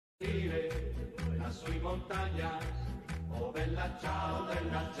seppellire lassù in montagna. Oh bella ciao,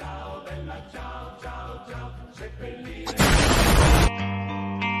 bella ciao, ciao, ciao, seppellire.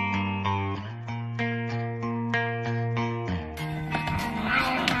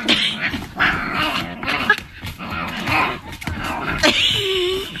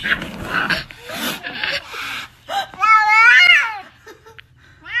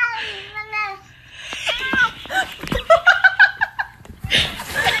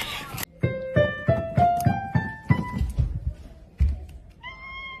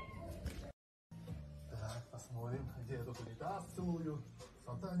 Посмотрим, где я тут унитаз целую, в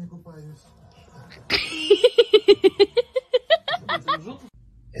фонтане купаюсь.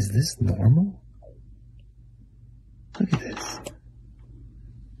 Is this normal? Look at this.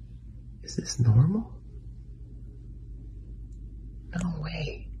 Is this normal? No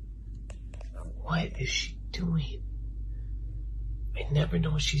way. What is she doing? I never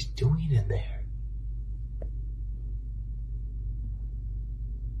know what she's doing in there.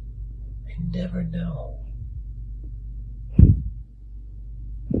 I never know.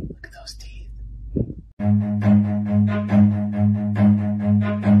 Look at those teeth.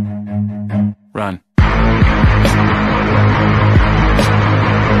 Run.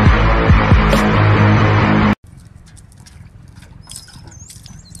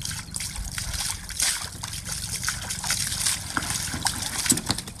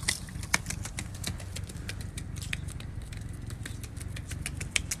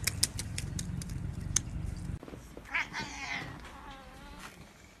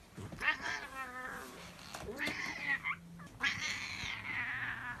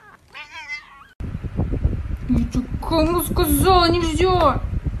 Я тебе кому сказала, нельзя!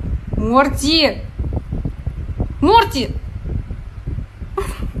 Морти! Морти!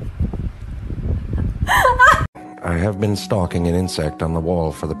 I have been stalking an insect on the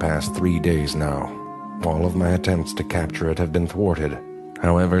wall for the past 3 days now. All of my attempts to capture it have been thwarted.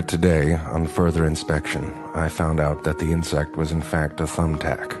 However, today, on further inspection, I found out that the insect was in fact a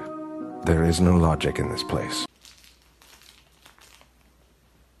thumbtack. There is no logic in this place.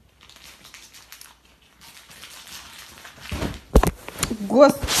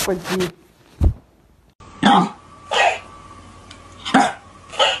 Господи!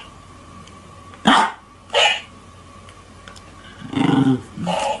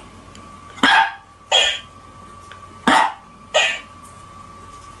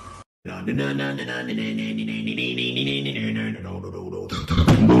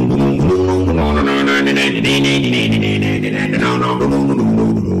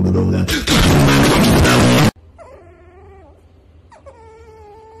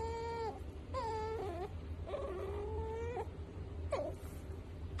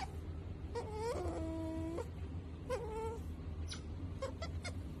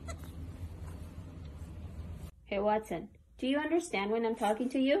 Hey, Watson, do you understand when I'm talking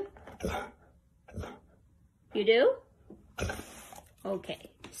to you? You do?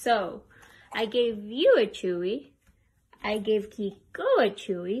 Okay, so I gave you a Chewy. I gave Kiko a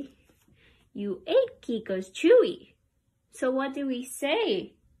Chewy. You ate Kiko's Chewy. So what do we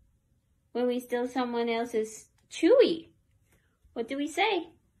say when we steal someone else's Chewy? What do we say?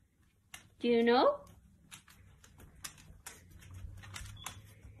 Do you know?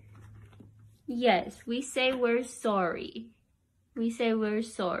 Yes, we say we're sorry. We say we're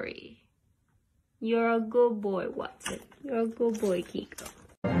sorry. You're a good boy, Watson. You're a good boy, Kiko.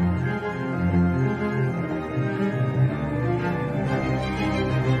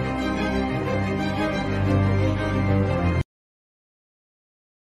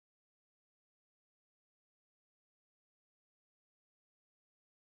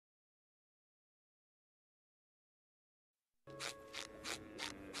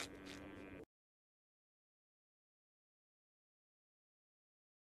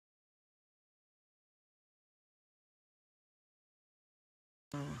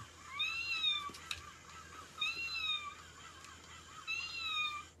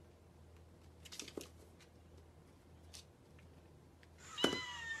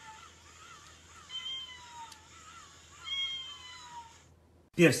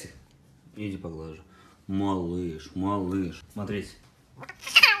 Перси, иди поглажу. Малыш, малыш. Смотрите.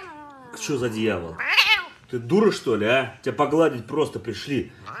 Что за дьявол? Ты дура, что ли, а? Тебя погладить просто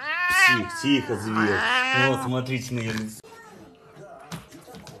пришли. Псих, тихо, зверь. Вот, смотрите на ее лицо.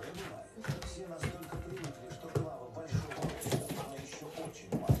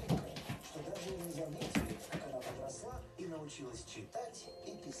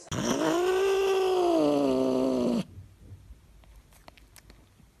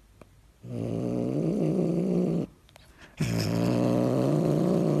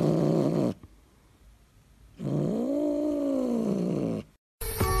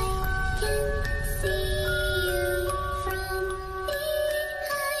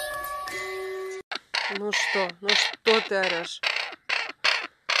 ты орешь?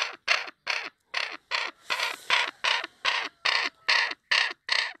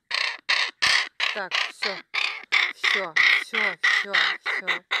 Так, все. Жрать.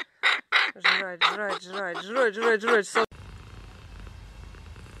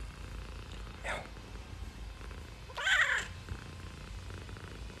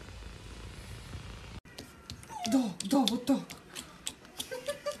 Да, вот так.